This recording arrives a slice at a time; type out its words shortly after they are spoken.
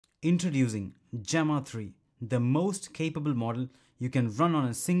Introducing Gemma 3, the most capable model you can run on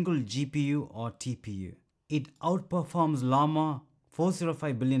a single GPU or TPU. It outperforms Llama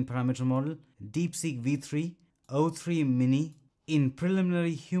 405 billion parameter model, DeepSeek V3, O3 Mini in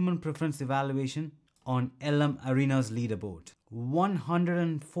preliminary human preference evaluation on LM Arena's leaderboard.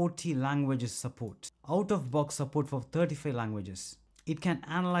 140 languages support. Out-of-box support for 35 languages. It can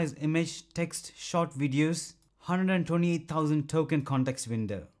analyze image, text, short videos, 128,000 token context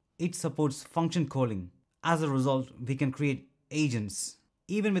window. It supports function calling. As a result, we can create agents.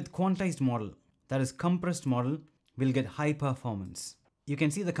 Even with quantized model, that is compressed model, we'll get high performance. You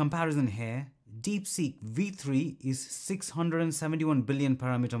can see the comparison here. DeepSeek V3 is 671 billion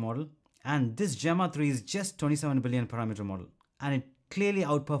parameter model, and this Gemma 3 is just 27 billion parameter model. And it clearly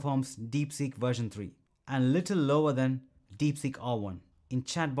outperforms DeepSeek version 3 and little lower than DeepSeek R1 in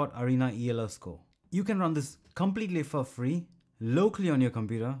chatbot arena ELO score. You can run this completely for free locally on your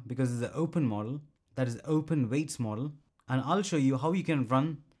computer because it's an open model, that is open weights model. And I'll show you how you can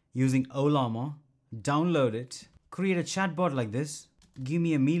run using Llama, download it, create a chatbot like this, give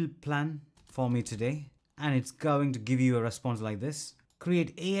me a meal plan for me today, and it's going to give you a response like this.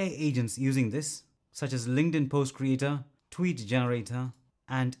 Create AI agents using this, such as LinkedIn post creator, tweet generator,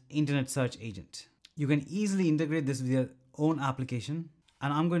 and internet search agent. You can easily integrate this with your own application,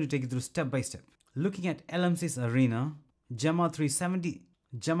 and I'm going to take you through step by step. Looking at LMC's arena, Gemma 3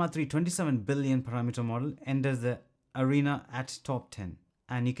 27 billion parameter model enters the arena at top 10.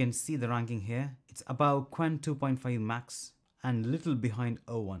 And you can see the ranking here. It's above Qwen 2.5 max and little behind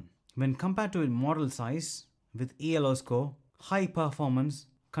O1. When compared to a model size with ELO score, high performance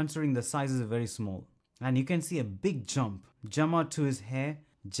considering the size is very small. And you can see a big jump. Gemma 2 is here,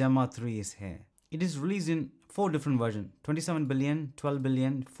 Gemma 3 is here. It is released in 4 different versions, 27 billion, 12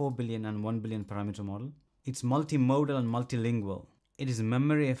 billion, 4 billion and 1 billion parameter model. It's multimodal and multilingual. It is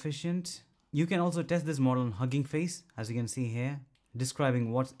memory efficient. You can also test this model on Hugging Face, as you can see here,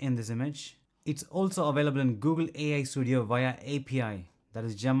 describing what's in this image. It's also available in Google AI Studio via API, that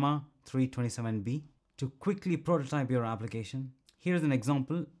is Gemma 327B, to quickly prototype your application. Here's an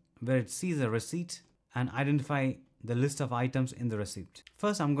example where it sees a receipt and identify the list of items in the receipt.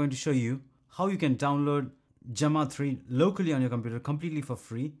 First, I'm going to show you how you can download Gemma 3 locally on your computer completely for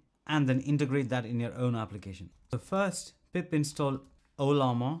free and then integrate that in your own application. So first, pip install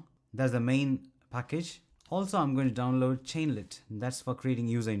Llama, that's the main package. Also, I'm going to download Chainlit, that's for creating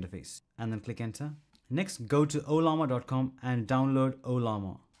user interface, and then click enter. Next, go to ollama.com and download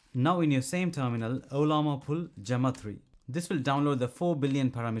Llama. Now in your same terminal, Llama pull Gemma 3. This will download the 4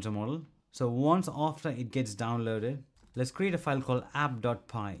 billion parameter model. So once after it gets downloaded, let's create a file called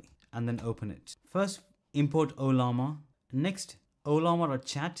app.py and then open it. First, import Llama. Next,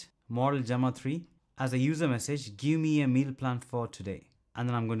 Llama.chat, model Gemma 3. As a user message, give me a meal plan for today. And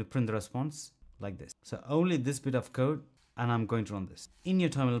then I'm going to print the response like this. So only this bit of code, and I'm going to run this. In your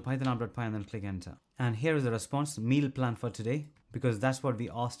terminal, python app.py and then click enter. And here is the response, meal plan for today, because that's what we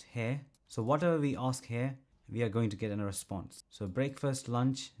asked here. So whatever we ask here, we are going to get in a response. So breakfast,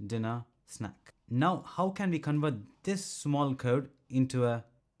 lunch, dinner, snack. Now, how can we convert this small code into a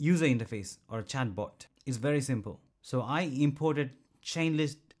user interface or a chatbot? It's very simple. So I imported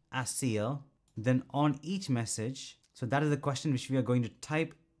chainlist as CL, then on each message, so that is the question which we are going to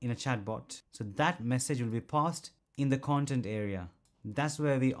type in a chatbot. So that message will be passed in the content area. That's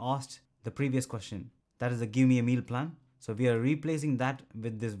where we asked the previous question. That is the give me a meal plan. So we are replacing that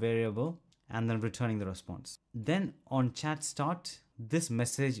with this variable and then returning the response. Then on chat start, this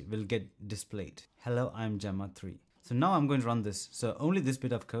message will get displayed. Hello, I'm Gemma 3. So now I'm going to run this. So only this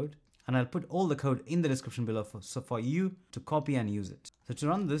bit of code, and I'll put all the code in the description below for you to copy and use it. So to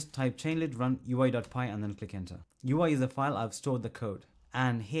run this, type chainlit run ui.py and then click enter. UI is the file I've stored the code.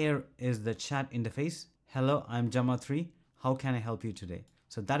 And here is the chat interface. Hello, I'm Gemma 3. How can I help you today?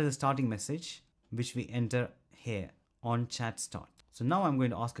 So that is the starting message, which we enter here on chat start. So now I'm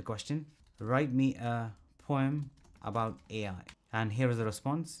going to ask a question. Write me a poem about AI. And here is the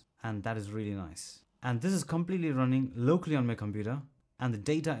response. And that is really nice. And this is completely running locally on my computer. And the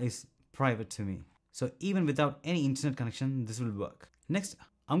data is private to me. So even without any internet connection, this will work. Next,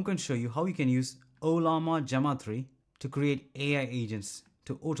 I'm going to show you how you can use Llama Gemma 3 to create AI agents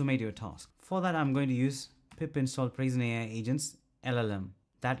to automate your task. For that, I'm going to use pip install PraisonAI agents LLM.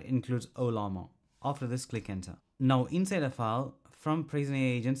 That includes Llama. After this, click enter. Now inside a file from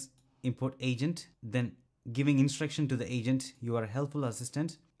PraisonAI agents, import agent, then giving instruction to the agent, you are a helpful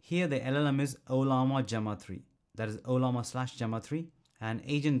assistant. Here the LLM is Llama Gemma 3. That is Llama/Gemma 3. And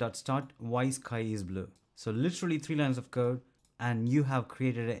agent.start, why sky is blue. So literally 3 lines of code and you have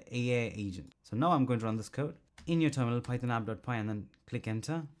created an AI agent. So now I'm going to run this code. In your terminal, python app.py and then click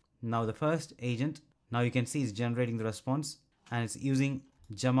enter. Now the first agent, now you can see it's generating the response and it's using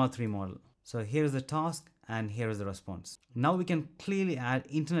Gemma 3 model. So here is the task and here is the response. Now we can clearly add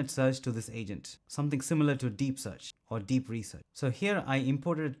internet search to this agent, something similar to deep search or deep research. So here I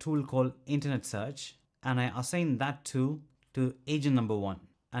imported a tool called internet search and I assigned that tool to agent number 1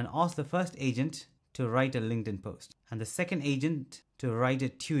 and asked the first agent to write a LinkedIn post and the second agent to write a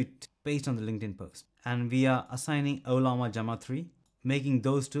tweet based on the LinkedIn post. And we are assigning Llama Gemma 3, making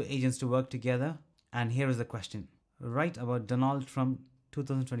those two agents to work together. And here is the question. Write about Donald Trump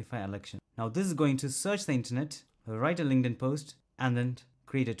 2025 election. Now this is going to search the internet, write a LinkedIn post, and then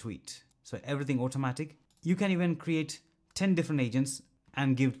create a tweet. So everything automatic. You can even create 10 different agents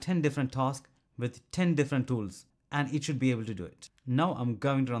and give 10 different tasks with 10 different tools, and it should be able to do it. Now I'm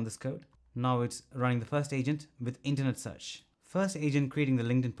going to run this code. Now it's running the first agent with internet search. First agent creating the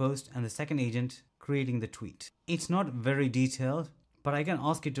LinkedIn post and the second agent creating the tweet. It's not very detailed, but I can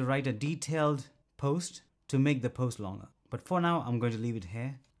ask it to write a detailed post to make the post longer. But for now, I'm going to leave it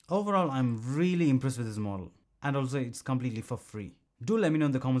here. Overall, I'm really impressed with this model. And also it's completely for free. Do let me know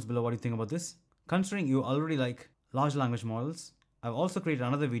in the comments below what you think about this. Considering you already like large language models, I've also created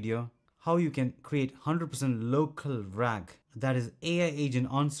another video how you can create 100% local RAG, that is AI agent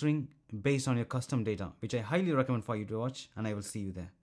answering based on your custom data, which I highly recommend for you to watch, and I will see you there.